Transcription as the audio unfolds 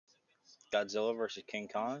Godzilla versus King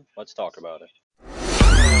Kong? Let's talk about it.